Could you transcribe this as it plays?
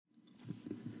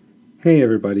Hey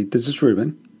everybody, this is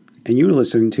Ruben, and you're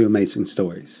listening to Amazing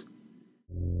Stories.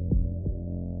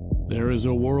 There is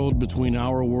a world between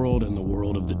our world and the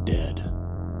world of the dead,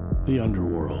 the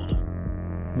underworld.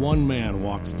 One man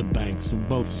walks the banks of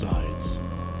both sides,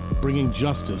 bringing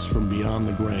justice from beyond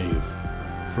the grave,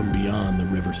 from beyond the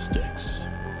river Styx.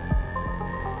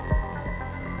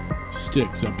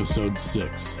 Styx, Episode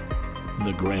 6,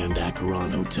 The Grand Acheron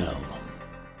Hotel.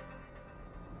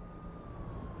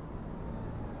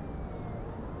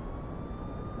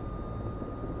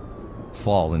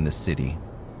 Fall in the city.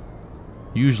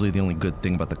 Usually the only good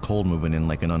thing about the cold moving in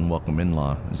like an unwelcome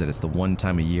in-law is that it's the one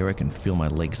time a year I can feel my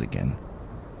legs again.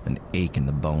 An ache in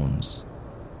the bones.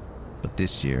 But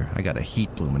this year, I got a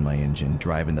heat bloom in my engine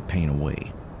driving the pain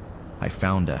away. I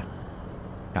found her.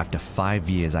 After 5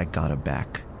 years, I got her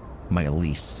back. My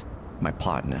Elise. My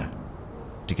partner.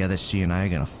 Together, she and I are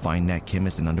gonna find that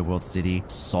chemist in Underworld City,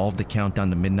 solve the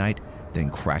countdown to midnight, then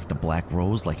crack the black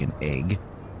rose like an egg,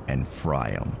 and fry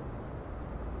 'em.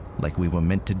 Like we were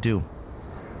meant to do.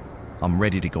 I'm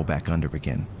ready to go back under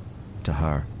again. To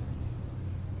her.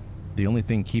 The only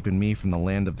thing keeping me from the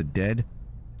land of the dead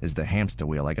is the hamster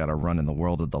wheel I gotta run in the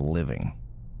world of the living.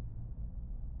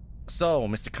 So,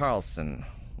 Mr. Carlson,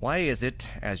 why is it,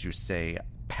 as you say,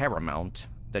 paramount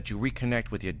that you reconnect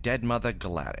with your dead mother,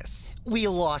 Gladys? We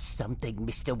lost something,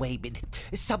 Mr. Wayman.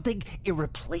 Something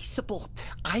irreplaceable.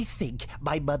 I think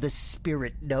my mother's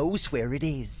spirit knows where it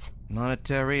is.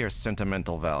 Monetary or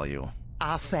sentimental value?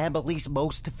 Our family's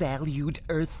most valued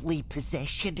earthly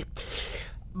possession.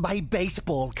 My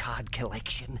baseball card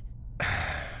collection.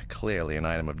 Clearly an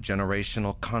item of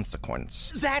generational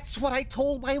consequence. That's what I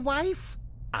told my wife.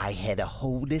 I had a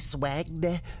Honus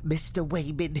Wagner, Mr.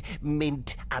 Wayman.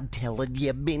 Mint, I'm telling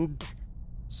you, mint.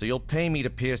 So you'll pay me to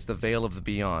pierce the veil of the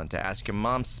beyond to ask your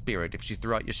mom's spirit if she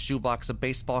threw out your shoebox of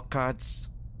baseball cards?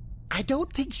 I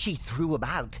don't think she threw them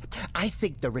out. I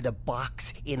think they're in a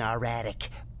box in our attic.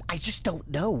 I just don't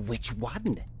know which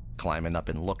one. Climbing up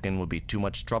and looking would be too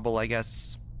much trouble, I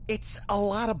guess. It's a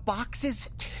lot of boxes.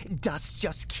 Dust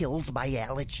just kills my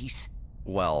allergies.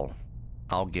 Well,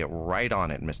 I'll get right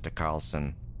on it, Mr.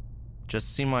 Carlson.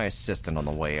 Just see my assistant on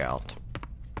the way out.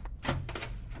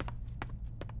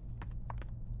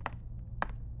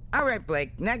 All right,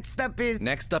 Blake, next up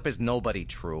is nobody,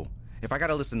 True. If I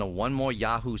gotta listen to one more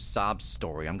Yahoo sob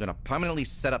story, I'm gonna permanently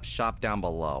set up shop down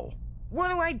below. What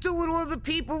do I do with all the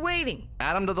people waiting?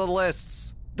 Add them to the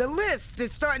lists. The list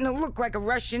is starting to look like a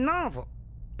Russian novel.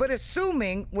 But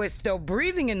assuming we're still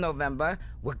breathing in November,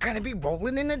 we're gonna be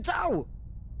rolling in the dough.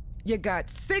 You got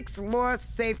 6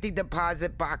 lost safety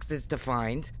deposit boxes to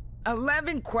find,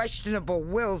 11 questionable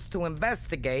wills to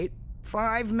investigate,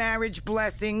 5 marriage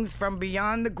blessings from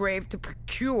beyond the grave to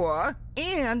procure,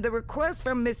 and the request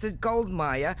from Mrs.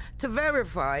 Goldmeyer to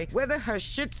verify whether her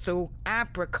Shih Tzu,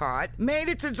 Apricot, made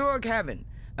it to Zorg Heaven.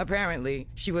 Apparently,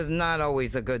 she was not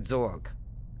always a good Zorg.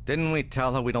 Didn't we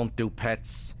tell her we don't do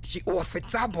pets? She offered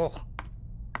double.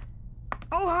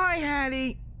 Oh, hi,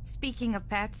 Hattie. Speaking of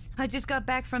pets, I just got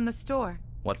back from the store.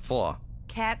 What for?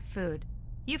 Cat food.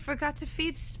 You forgot to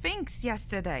feed Sphinx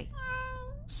yesterday.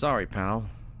 Sorry, pal.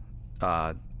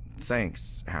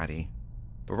 Thanks, Hattie.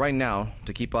 But right now,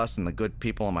 to keep us and the good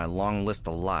people on my long list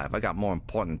alive, I got more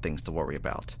important things to worry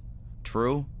about.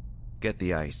 True? Get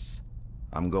the ice.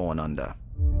 I'm going under.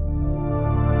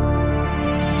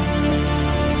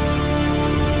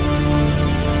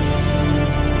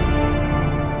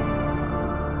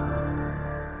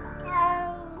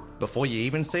 Before you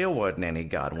even say a word, Nanny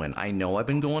Godwin, I know I've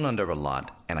been going under a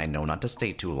lot, and I know not to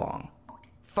stay too long.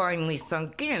 Finally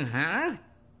sunk in, huh?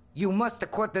 You must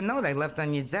have caught the note I left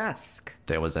on your desk.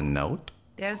 There was a note?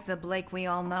 There's the Blake we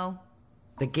all know.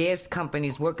 The gas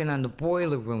company's working on the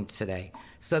boiler room today,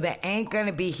 so there ain't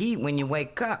gonna be heat when you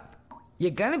wake up.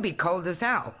 You're gonna be cold as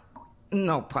hell.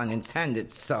 No pun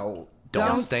intended, so...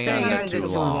 Don't stay under too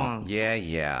long.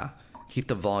 Yeah. Keep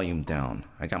the volume down.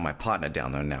 I got my partner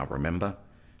down there now, remember?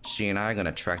 She and I are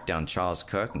gonna track down Charles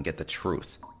Kirk and get the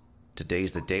truth.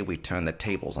 Today's the day we turn the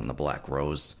tables on the Black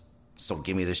Rose. So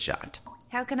give me the shot.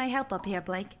 How can I help up here,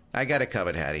 Blake? I got it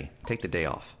covered, Hattie. Take the day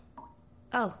off.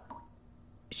 Oh.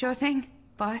 Sure thing,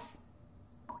 boss.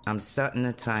 I'm starting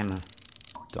the timer.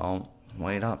 Don't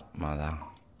wait up, Mother.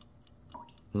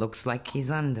 Looks like he's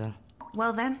under.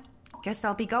 Well then, guess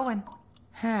I'll be going.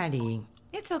 Hattie.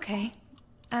 It's okay.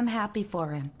 I'm happy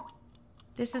for him.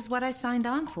 This is what I signed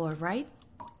on for, right?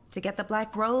 To get the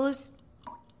Black Rose?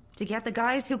 To get the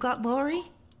guys who got Lori?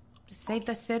 To save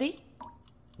the city?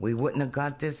 We wouldn't have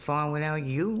got this far without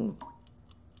you.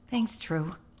 Thanks,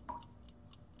 True.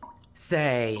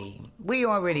 Say, we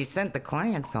already sent the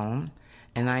clients home,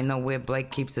 and I know where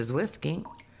Blake keeps his whiskey.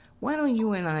 Why don't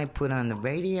you and I put on the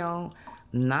radio,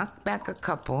 knock back a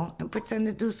couple, and pretend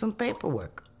to do some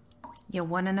paperwork? You're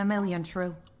 1 in a million,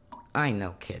 True. I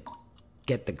know, kid.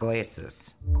 Get the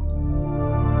glasses.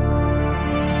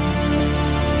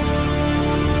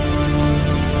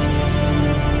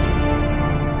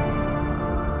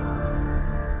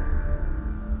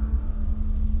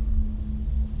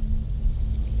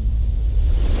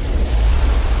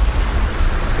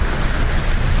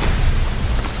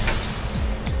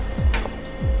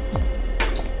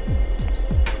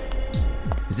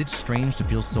 Is it strange to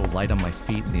feel so light on my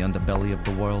feet in the underbelly of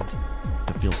the world?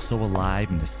 To feel so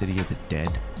alive in the city of the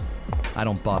dead? I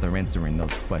don't bother answering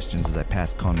those questions as I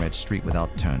pass Conrad Street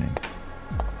without turning.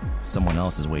 Someone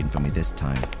else is waiting for me this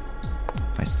time.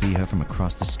 I see her from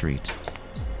across the street.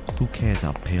 Who cares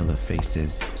how pale her face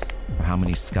is, or how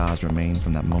many scars remain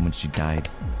from that moment she died?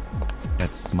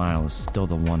 That smile is still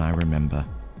the one I remember.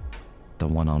 The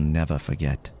one I'll never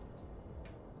forget.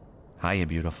 Hiya,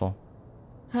 beautiful.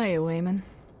 Hiya, Wayman.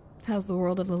 How's the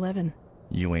world of the living?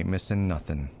 You ain't missing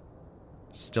nothing.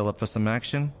 Still up for some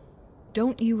action?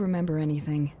 Don't you remember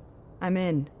anything? I'm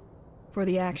in. For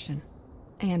the action.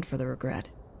 And for the regret.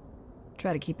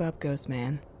 Try to keep up, Ghost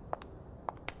Man.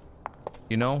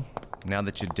 You know, now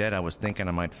that you're dead, I was thinking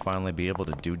I might finally be able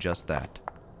to do just that.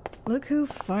 Look who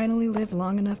finally lived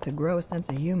long enough to grow a sense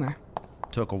of humor.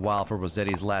 Took a while for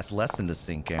Rossetti's last lesson to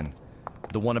sink in.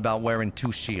 The one about wearing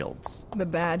 2 shields. The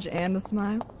badge and the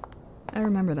smile? I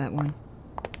remember that one.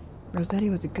 Rossetti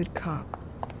was a good cop.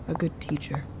 A good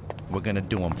teacher. We're gonna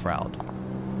do him proud.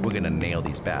 We're gonna nail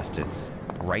these bastards.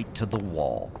 Right to the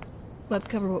wall. Let's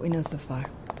cover what we know so far.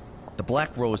 The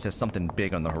Black Rose has something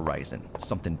big on the horizon.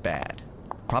 Something bad.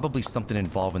 Probably something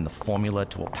involving the formula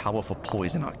to a powerful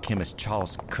poison our chemist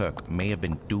Charles Kirk may have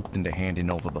been duped into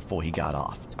handing over before he got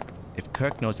offed. If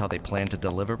Kirk knows how they plan to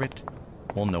deliver it,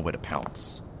 we'll know where to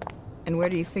pounce. And where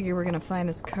do you figure we're gonna find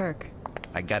this Kirk?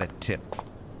 I got a tip.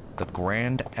 The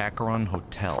Grand Acheron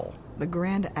Hotel. The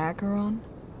Grand Acheron?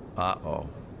 Uh-oh.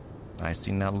 I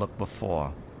seen that look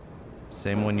before.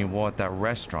 Same one you wore at that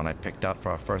restaurant I picked out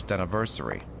for our first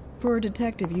anniversary. For a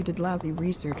detective, you did lousy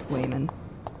research, Wayman.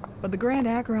 But the Grand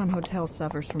Acheron Hotel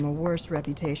suffers from a worse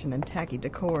reputation than tacky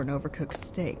decor and overcooked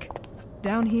steak.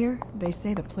 Down here, they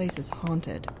say the place is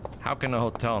haunted. How can a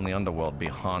hotel in the underworld be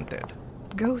haunted?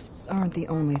 Ghosts aren't the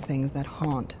only things that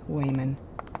haunt, Wayman.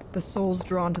 The souls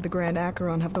drawn to the Grand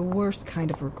Acheron have the worst kind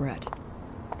of regret.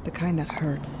 The kind that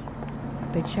hurts.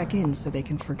 They check in so they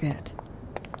can forget.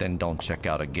 Then don't check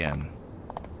out again.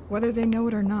 Whether they know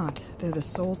it or not, they're the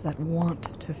souls that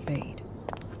want to fade.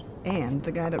 And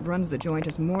the guy that runs the joint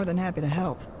is more than happy to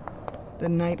help. The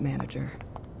night manager.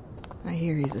 I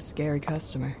hear he's a scary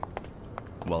customer.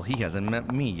 Well, he hasn't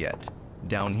met me yet.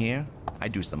 Down here, I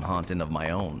do some haunting of my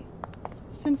own.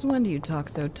 Since when do you talk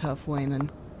so tough, Wayman?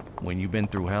 When you've been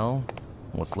through hell,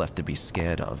 what's left to be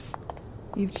scared of?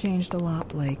 You've changed a lot,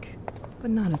 Blake.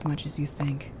 But not as much as you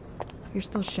think. You're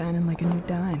still shining like a new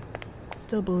dime.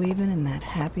 Still believing in that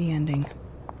happy ending.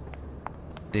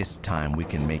 This time we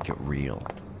can make it real.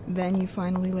 Then you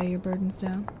finally lay your burdens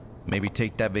down? Maybe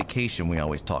take that vacation we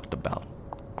always talked about.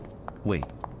 Wait.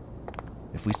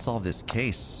 If we solve this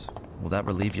case, will that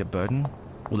relieve your burden?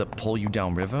 Will it pull you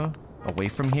downriver? Away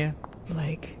from here?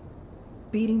 Blake,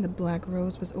 beating the Black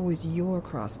Rose was always your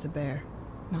cross to bear,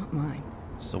 not mine.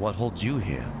 So what holds you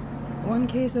here? One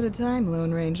case at a time,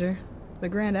 Lone Ranger. The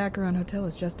Grand Acheron Hotel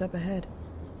is just up ahead.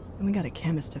 And we got a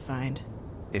chemist to find.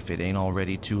 If it ain't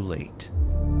already too late.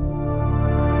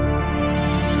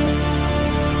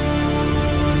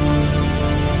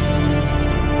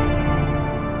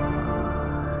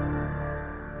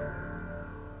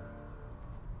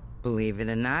 Believe it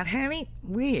or not, Harry,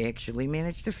 we actually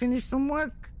managed to finish some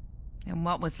work. And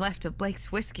what was left of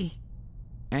Blake's whiskey?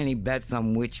 Any bets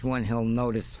on which one he'll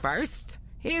notice first?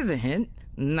 Here's a hint.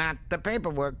 Not the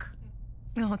paperwork.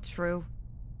 Oh, True.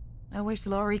 I wish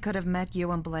Laurie could have met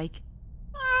you and Blake.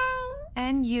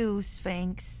 And you,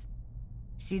 Sphinx.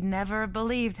 She'd never have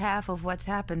believed half of what's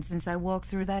happened since I walked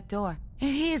through that door.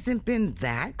 It hasn't been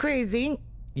that crazy.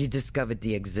 You discovered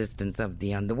the existence of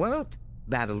the underworld,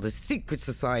 battled a secret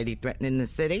society threatening the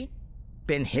city,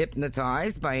 been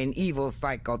hypnotized by an evil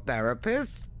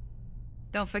psychotherapist.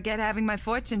 Don't forget having my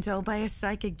fortune told by a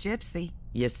psychic gypsy.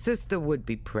 Your sister would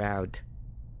be proud.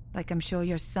 Like I'm sure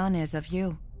your son is of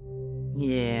you.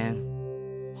 Yeah,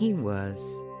 he was.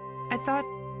 I thought...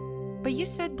 But you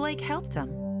said Blake helped him.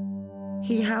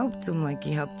 He helped him like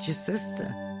he helped your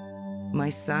sister. My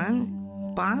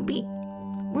son, Bobby,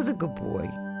 was a good boy.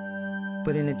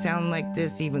 But in a town like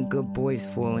this, even good boys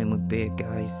fall in with bad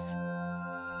guys.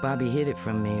 Bobby hid it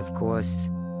from me, of course.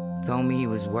 Told me he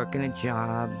was working a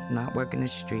job, not working the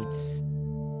streets.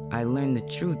 I learned the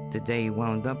truth the day he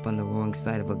wound up on the wrong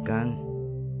side of a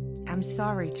gun. I'm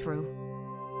sorry, True.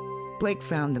 Blake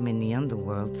found him in the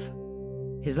underworld.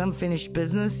 His unfinished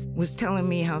business was telling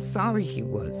me how sorry he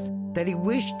was, that he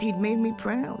wished he'd made me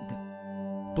proud.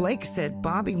 Blake said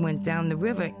Bobby went down the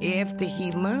river after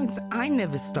he learned I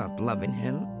never stopped loving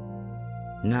him.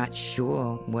 Not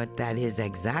sure what that is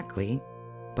exactly,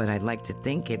 but I'd like to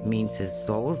think it means his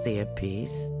soul's at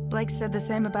peace. Blake said the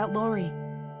same about Lori.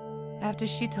 After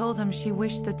she told him she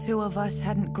wished the two of us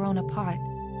hadn't grown apart.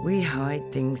 We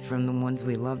hide things from the ones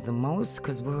we love the most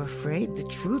because we're afraid the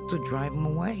truth will drive them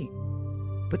away.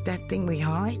 But that thing we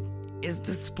hide is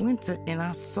the splinter in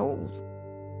our souls.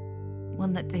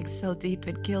 One that digs so deep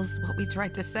it kills what we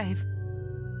tried to save.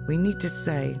 We need to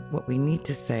say what we need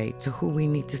to say to who we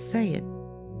need to say it,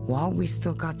 while we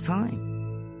still got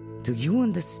time. Do you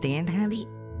understand, Hattie?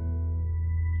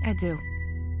 I do.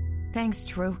 Thanks,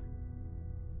 True.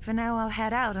 For now, I'll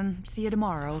head out and see you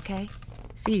tomorrow, okay?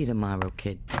 See you tomorrow,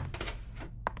 kid.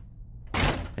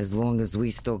 As long as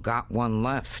we still got one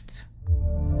left.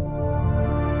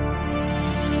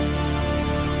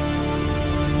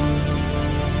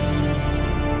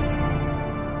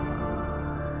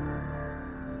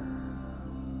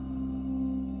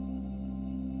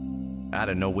 I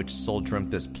don't know which soul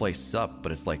dreamt this place up,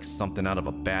 but it's like something out of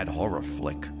a bad horror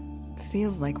flick.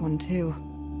 Feels like one, too.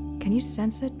 Can you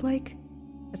sense it, Blake?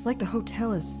 It's like the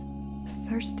hotel is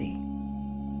thirsty.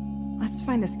 Let's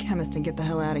find this chemist and get the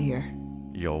hell out of here.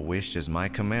 Your wish is my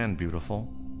command,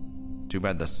 beautiful. Too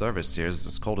bad the service here is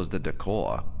as cold as the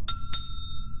decor.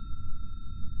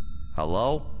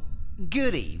 Hello?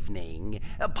 Good evening.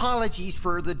 Apologies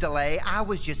for the delay. I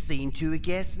was just seeing to a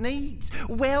guest's needs.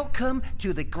 Welcome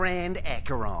to the Grand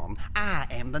Acheron. I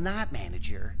am the night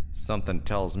manager. Something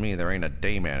tells me there ain't a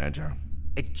day manager.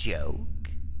 A joke?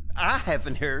 I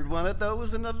haven't heard one of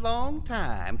those in a long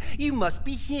time. You must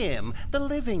be him, the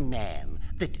living man,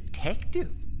 the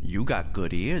detective. You got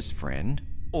good ears, friend.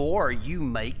 Or you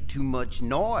make too much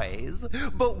noise.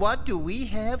 But what do we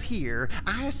have here?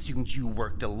 I assumed you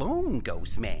worked alone,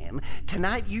 Ghost Man.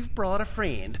 Tonight you've brought a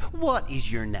friend. What is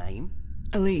your name?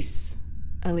 Elise.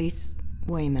 Elise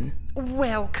Wayman.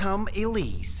 Welcome,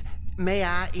 Elise. May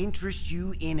I interest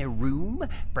you in a room?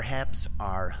 Perhaps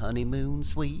our honeymoon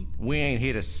suite? We ain't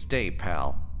here to stay,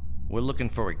 pal. We're looking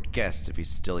for a guest if he's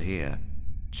still here.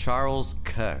 Charles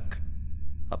Kirk.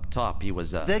 Up top, he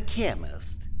was the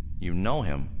chemist. You know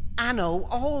him? I know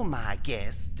all my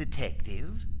guests,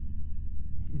 detective.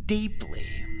 Deeply.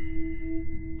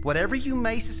 Whatever you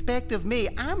may suspect of me,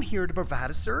 I'm here to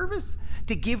provide a service,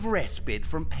 to give respite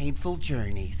from painful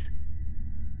journeys.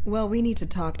 Well, we need to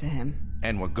talk to him.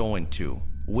 And we're going to,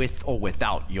 with or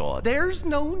without your... There's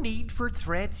no need for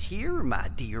threats here, my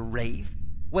dear Wraith.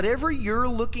 Whatever you're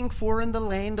looking for in the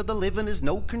land of the living is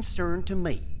no concern to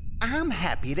me. I'm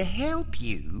happy to help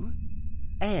you.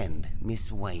 And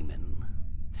Miss Wayman.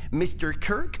 Mr.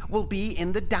 Kirk will be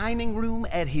in the dining room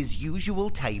at his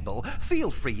usual table. Feel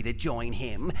free to join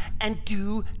him, and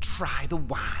do try the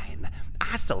wine.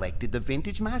 I selected the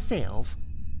vintage myself.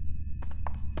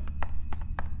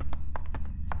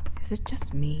 Is it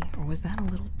just me, or was that a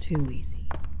little too easy?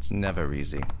 It's never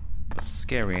easy. But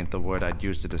scary ain't the word I'd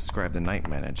use to describe the night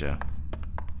manager.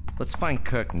 Let's find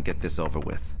Kirk and get this over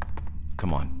with.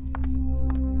 Come on.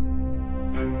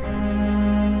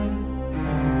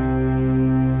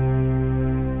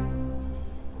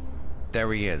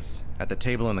 There he is, at the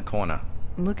table in the corner.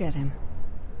 Look at him.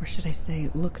 Or should I say,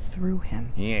 look through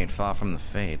him. He ain't far from the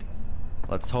fade.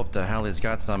 Let's hope to hell he's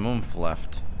got some oomph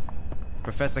left.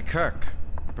 Professor Kirk.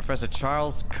 Professor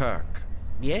Charles Kirk.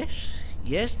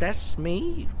 Yes, that's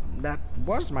me. That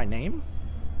was my name.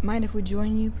 Mind if we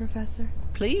join you, Professor?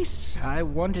 Please, I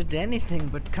wanted anything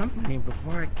but company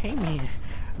before I came here.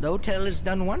 The hotel has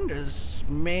done wonders.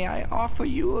 May I offer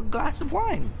you a glass of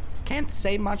wine? Can't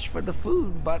say much for the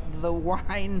food, but the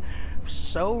wine,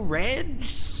 so red,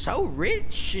 so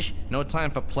rich. No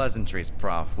time for pleasantries,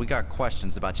 Prof. We got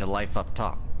questions about your life up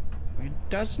top. It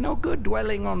does no good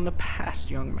dwelling on the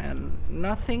past, young man.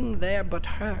 Nothing there but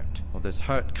hurt. Well, there's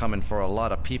hurt coming for a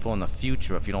lot of people in the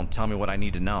future if you don't tell me what I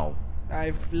need to know.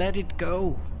 I've let it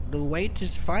go. The weight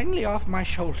is finally off my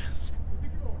shoulders.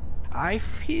 I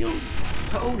feel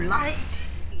so light.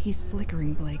 He's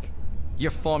flickering, Blake.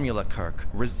 Your formula, Kirk.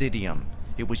 Residium.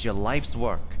 It was your life's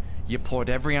work. You poured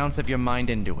every ounce of your mind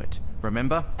into it.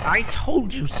 Remember? I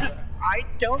told you, sir. I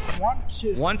don't want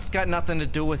to. Once got nothing to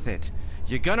do with it.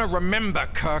 You're gonna remember,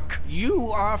 Kirk.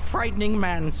 You are a frightening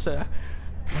man, sir.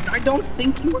 I don't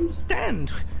think you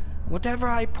understand. Whatever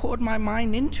I poured my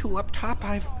mind into up top,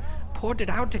 I've poured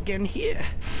it out again here.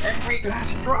 Every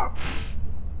last drop.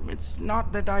 It's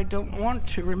not that I don't want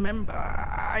to remember.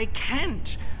 I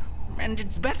can't. And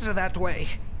it's better that way.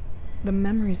 The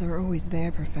memories are always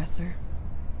there, Professor.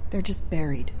 They're just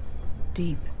buried.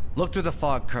 Deep. Look through the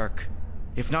fog, Kirk.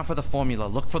 If not for the formula,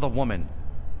 look for the woman.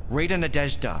 Rita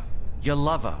Nadezhda, your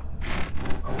lover.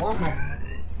 A woman?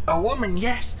 A woman,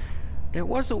 yes. There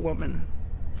was a woman.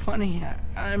 Funny,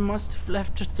 I must have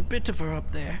left just a bit of her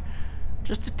up there.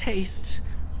 Just a taste.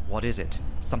 What is it?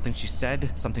 Something she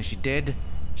said? Something she did?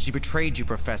 She betrayed you,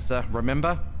 Professor,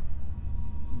 remember?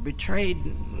 Betrayed?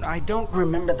 I don't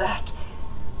remember that.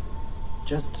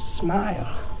 Just a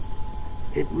smile.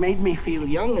 It made me feel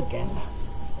young again.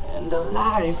 And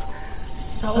alive.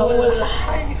 So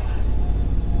alive.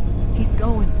 He's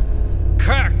going.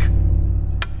 Kirk!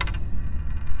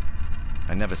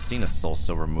 I never seen a soul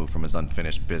so removed from his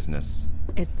unfinished business.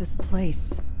 It's this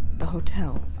place. The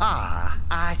hotel. Ah,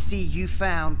 I see you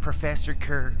found Professor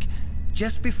Kirk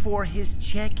just before his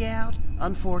checkout,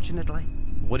 unfortunately.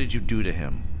 What did you do to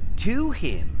him? To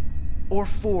him, or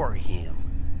for him?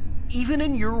 Even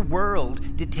in your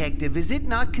world, Detective, is it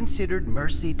not considered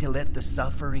mercy to let the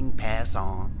suffering pass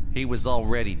on? He was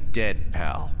already dead,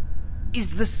 pal. Is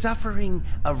the suffering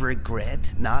of regret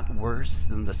not worse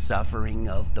than the suffering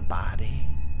of the body?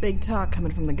 Big talk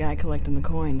coming from the guy collecting the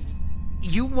coins.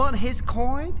 You want his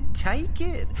coin? Take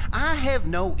it. I have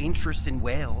no interest in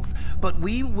wealth, but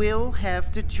we will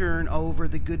have to turn over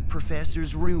the good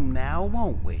professor's room now,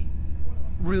 won't we?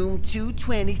 Room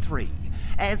 223.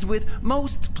 As with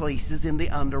most places in the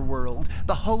underworld,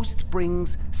 the host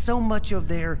brings so much of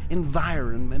their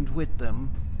environment with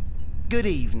them. Good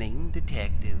evening,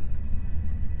 Detective.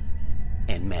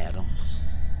 And Madam.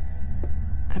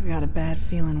 I've got a bad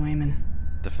feeling, Wayman.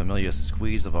 The familiar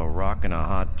squeeze of a rock in a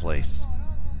hard place.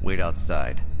 Wait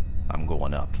outside. I'm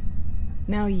going up.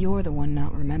 Now you're the one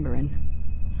not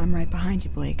remembering. I'm right behind you,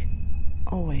 Blake.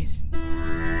 Always.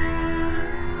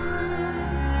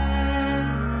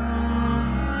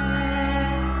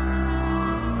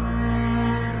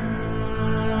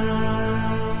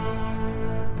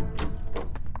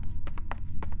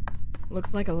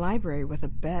 Looks like a library with a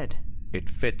bed. It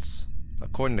fits.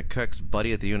 According to Kirk's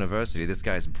buddy at the university, this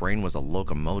guy's brain was a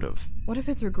locomotive. What if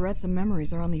his regrets and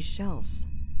memories are on these shelves?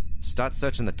 Start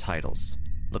searching the titles.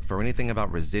 Look for anything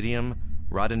about Residium,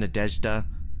 Rada Nadezhda,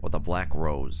 or the Black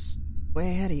Rose. Way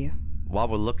ahead of you. While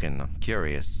we're looking, I'm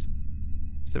curious.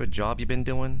 Is there a job you've been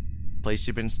doing? Place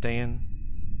you've been staying?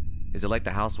 Is it like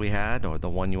the house we had, or the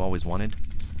one you always wanted?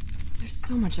 There's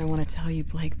so much I want to tell you,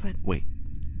 Blake, but... Wait,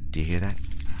 do you hear that?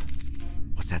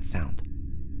 What's that sound?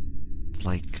 It's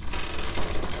like...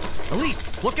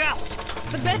 Elise, look out!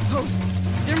 The bedposts!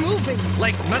 They're moving!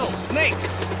 Like metal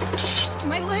snakes!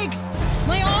 My legs!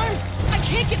 My arms! I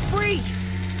can't get free!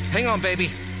 Hang on, baby.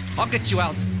 I'll get you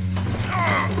out.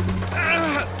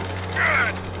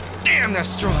 Damn, they're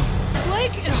strong.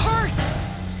 Blake, it hurts!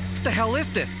 What the hell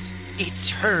is this? It's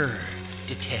her,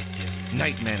 Detective.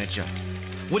 Night manager.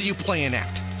 What are you playing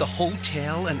at? The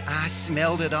hotel, and I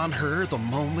smelled it on her the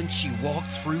moment she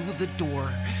walked through the door.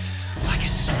 Like a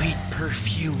sweet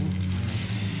perfume.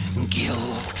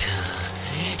 Guilt.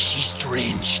 She's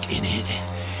drenched in it.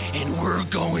 And we're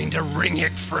going to wring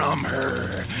it from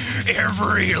her.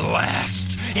 Every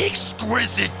last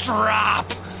exquisite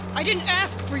drop. I didn't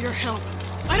ask for your help.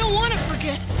 I don't want to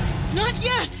forget. Not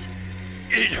yet.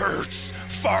 It hurts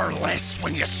far less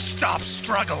when you stop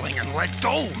struggling and let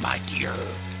go, my dear.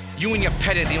 You and your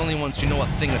pet are the only ones who know a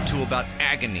thing or two about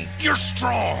agony. You're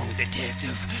strong,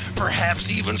 Detective.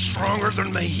 Perhaps even stronger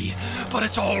than me. But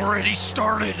it's already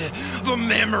started. The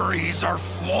memories are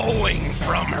flowing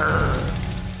from her.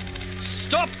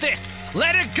 Stop this!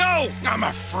 Let it go! I'm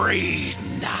afraid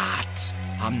not.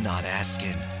 I'm not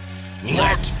asking.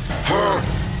 Let her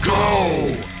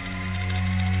go!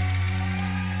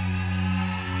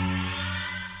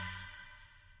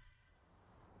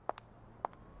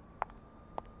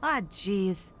 Ah,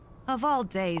 jeez. Of all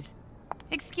days.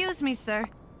 Excuse me, sir.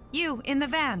 You, in the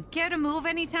van. Care to move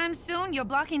anytime soon? You're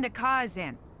blocking the cars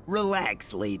in.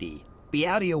 Relax, lady. Be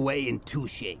out of your way in 2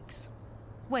 shakes.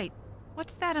 Wait,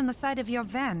 what's that on the side of your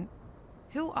van?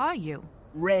 Who are you?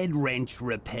 Red Wrench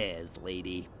Repairs,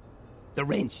 lady. The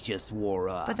wrench just wore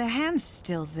off. But the hand's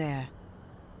still there.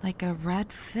 Like a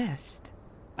red fist.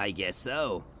 I guess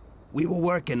so. We were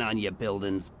working on your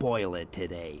building's boiler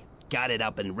today. Got it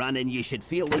up and running. You should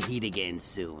feel the heat again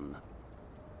soon.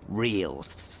 Real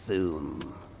soon.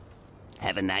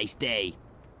 Have a nice day.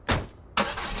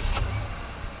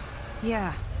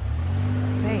 Yeah.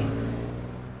 Face.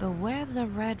 Beware the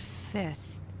red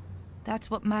fist. That's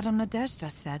what Madame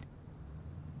Nadezhda said.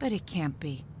 But it can't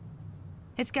be.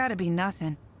 It's gotta be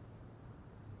nothing.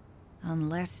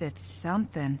 Unless it's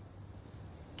something.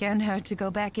 Can't hurt to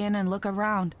go back in and look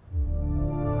around.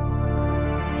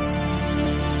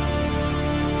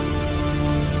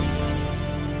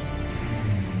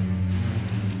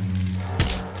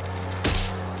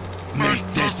 Make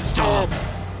this stop!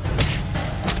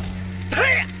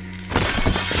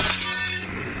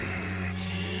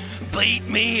 Beat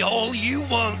me all you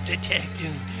want,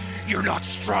 Detective. You're not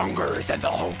stronger than the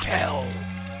hotel.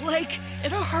 Blake,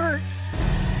 it hurts.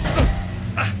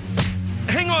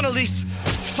 Hang on, Elise!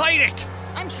 Fight it!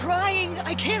 I'm trying.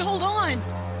 I can't hold on.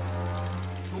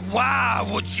 Why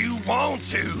would you want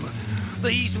to?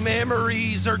 These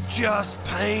memories are just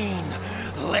pain.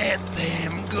 Let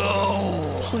them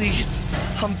go. Please,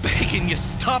 I'm begging you,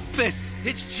 stop this!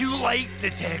 It's too late,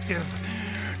 Detective.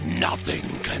 Nothing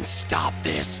can stop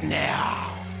this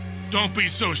now. Don't be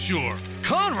so sure.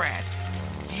 Conrad!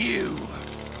 You.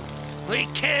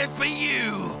 It can't be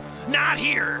you. Not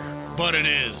here. But it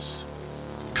is.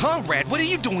 Conrad, what are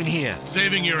you doing here?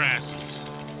 Saving your asses.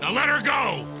 Now let her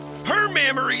go! Her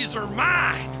memories are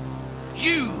mine.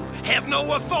 You have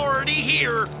no authority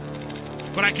here.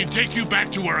 But I can take you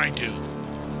back to where I do.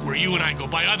 Where you and I go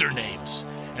by other names.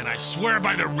 And I swear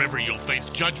by the river you'll face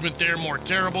judgment there more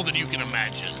terrible than you can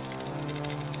imagine.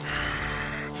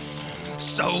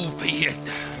 So be it.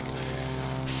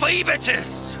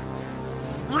 Phoebetus!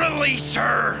 Release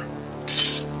her!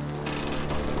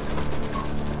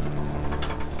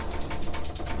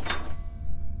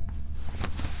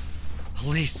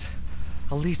 Elise.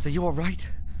 Elise, are you alright?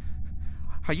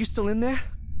 Are you still in there?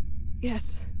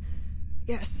 Yes.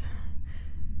 Yes.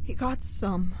 He got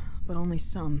some, but only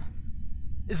some.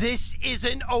 This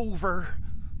isn't over.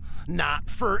 Not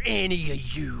for any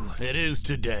of you. It is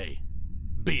today.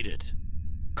 Beat it.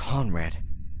 Conrad,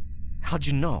 how'd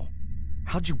you know?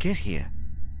 How'd you get here?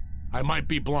 I might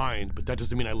be blind, but that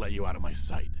doesn't mean I let you out of my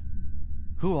sight.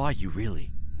 Who are you,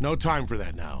 really? No time for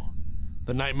that now.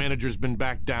 The night manager's been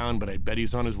back down, but I bet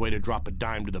he's on his way to drop a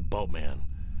dime to the boatman.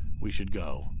 We should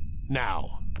go.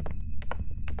 Now.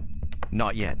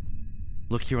 Not yet.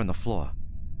 Look here on the floor.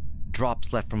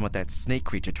 Drops left from what that snake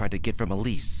creature tried to get from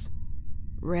Elise.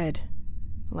 Red.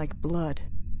 Like blood.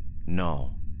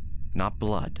 No, not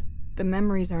blood. The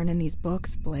memories aren't in these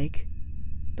books, Blake.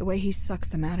 The way he sucks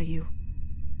them out of you.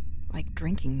 Like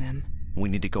drinking them. We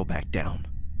need to go back down.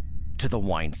 To the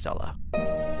wine cellar.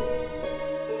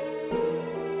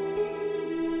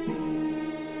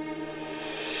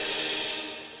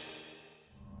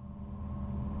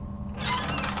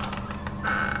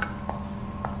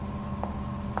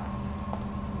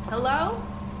 Hello?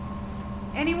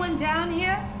 Anyone down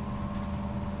here?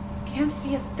 Can't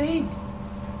see a thing.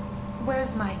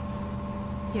 Where's my...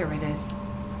 Here it is.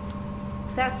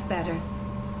 That's better.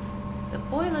 The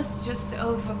boiler's just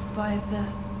over by the...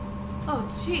 Oh,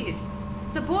 jeez.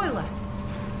 The boiler.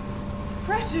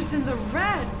 Pressure's in the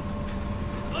red.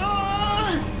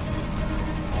 Ugh!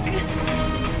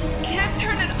 Can't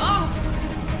turn it off.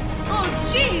 Oh,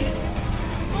 jeez.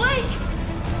 Blake!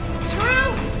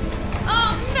 True?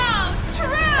 Oh, no!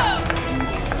 True!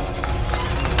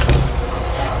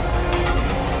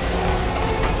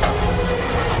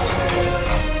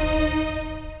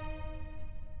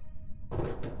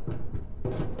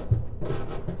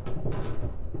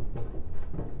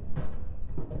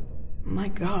 My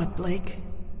God, Blake.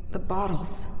 The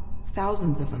bottles.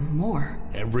 Thousands of them, more.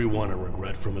 Every one a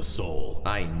regret from his soul.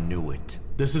 I knew it.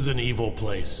 This is an evil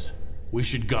place. We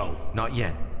should go. Not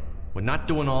yet. We're not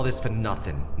doing all this for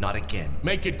nothing. Not again.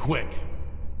 Make it quick.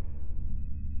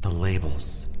 The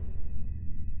labels.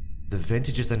 The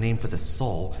vintage is a name for the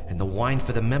soul, and the wine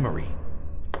for the memory.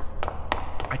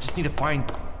 I just need to find...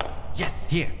 Yes,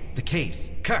 here. The case.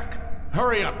 Kirk!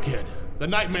 Hurry up, kid. The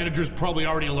night manager's probably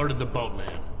already alerted the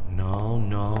boatman.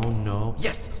 No.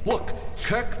 Yes, look!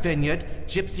 Kirk Vineyard,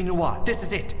 Gypsy Noir. This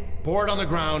is it! Pour it on the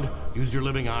ground, use your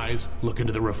living eyes, look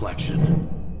into the reflection.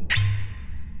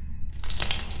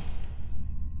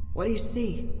 What do you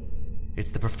see?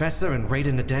 It's the professor and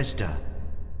Raiden Nadezhda,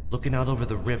 looking out over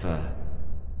the river.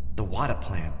 The water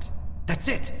plant. That's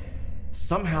it!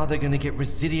 Somehow they're gonna get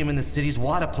residuum in the city's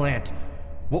water plant.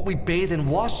 What we bathe and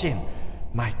wash in.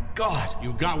 My God!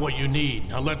 You got what you need.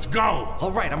 Now let's go!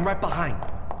 Alright, I'm right behind.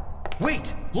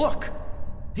 Wait! Look!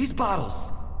 These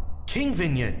bottles. King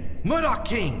Vineyard. Murdoch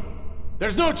King!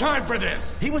 There's no time for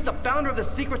this! He was the founder of the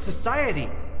secret society.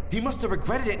 He must have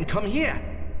regretted it and come here.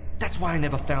 That's why I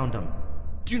never found him.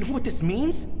 Do you know what this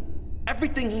means?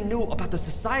 Everything he knew about the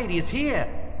society is here.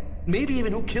 Maybe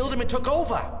even who killed him and took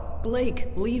over. Blake,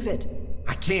 leave it.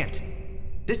 I can't.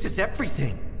 This is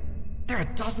everything. There are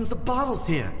dozens of bottles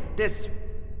here. There's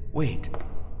Wait,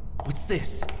 what's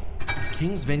this?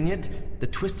 King's Vineyard? The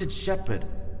Twisted Shepherd?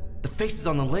 The faces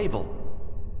on the label?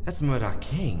 That's Murdoch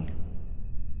King.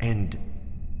 And...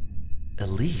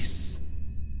 Elise.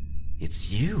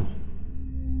 It's you.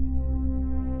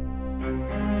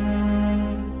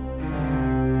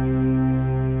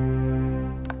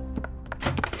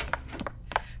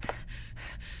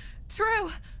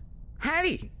 True!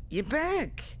 Hattie, you're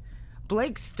back.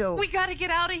 Blake's still... We gotta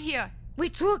get out of here! We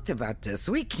talked about this.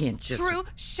 We can't just... True,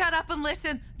 shut up and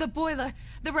listen. The boiler.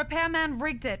 The repairman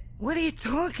rigged it. What are you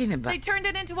talking about? They turned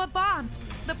it into a bomb.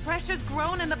 The pressure's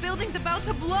grown and the building's about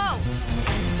to blow.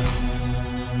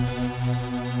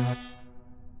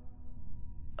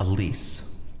 Elise,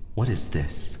 what is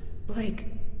this? Blake,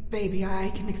 baby,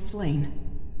 I can explain.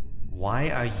 Why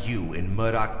are you in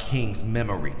Murdoch King's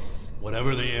memories?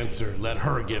 Whatever the answer, let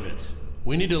her give it.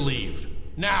 We need to leave.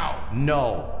 Now!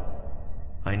 No.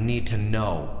 I need to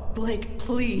know. Blake,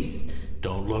 please.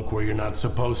 Don't look where you're not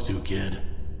supposed to, kid.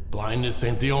 Blindness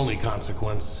ain't the only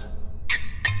consequence.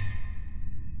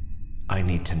 I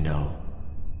need to know.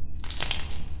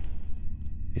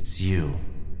 It's you.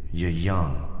 You're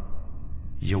young.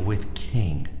 You're with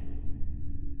King.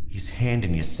 He's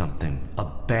handing you something. A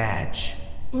badge.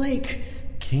 Blake.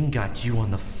 King got you on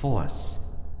the force.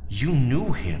 You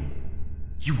knew him.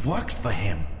 You worked for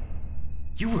him.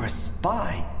 You were a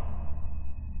spy.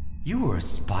 You were a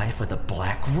spy for the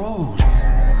Black Rose.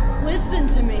 Listen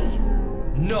to me.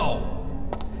 No.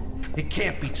 It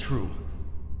can't be true.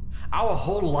 Our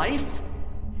whole life?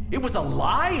 It was a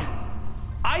lie?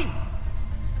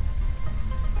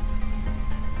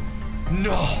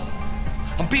 No.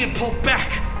 I'm being pulled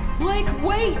back. Blake,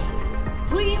 wait.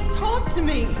 Please talk to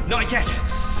me. Not yet.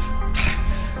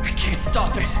 I can't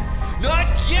stop it. Not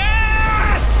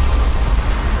yet!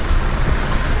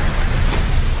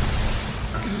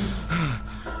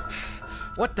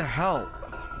 What the hell?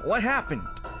 What happened?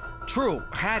 True,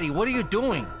 Hattie, what are you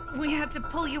doing? We had to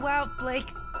pull you out,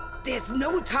 Blake. There's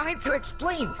no time to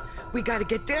explain. We gotta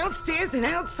get downstairs and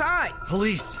outside.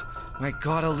 Elise. My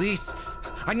God, Elise.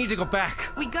 I need to go back.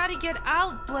 We gotta get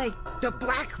out, Blake. The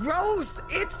Black Rose!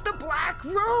 It's the Black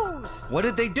Rose! What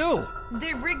did they do?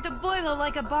 They rigged the boiler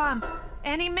like a bomb.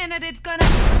 Any minute it's gonna...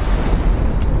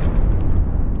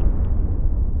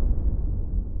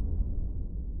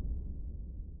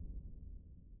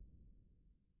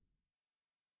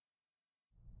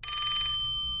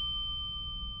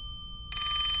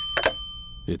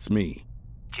 It's me.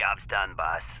 Job's done,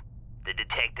 boss. The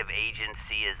detective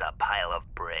agency is a pile of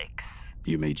bricks.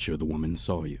 You made sure the woman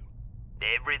saw you.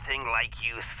 Everything like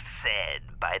you said,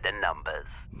 by the numbers.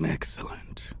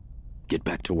 Excellent. Get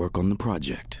back to work on the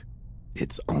project.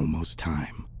 It's almost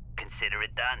time. Consider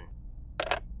it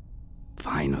done.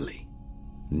 Finally.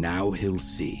 Now he'll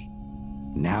see.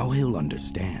 Now he'll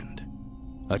understand.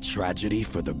 A tragedy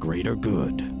for the greater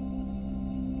good.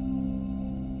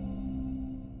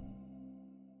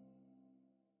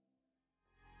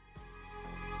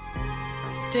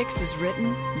 Styx is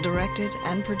written, directed,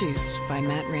 and produced by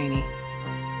Matt Rainey.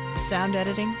 Sound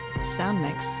editing, sound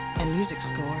mix, and music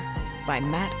score by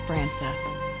Matt Branseth.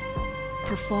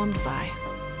 Performed by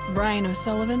Brian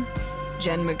O'Sullivan,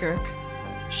 Jen McGurk,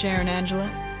 Sharon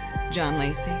Angela, John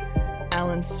Lacey,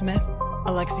 Alan Smith,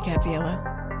 Alexi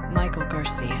Capiello, Michael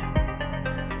Garcia.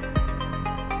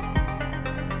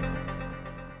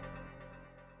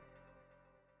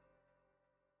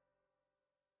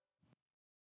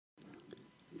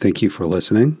 Thank you for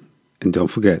listening, and don't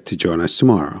forget to join us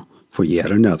tomorrow for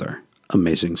yet another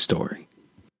amazing story.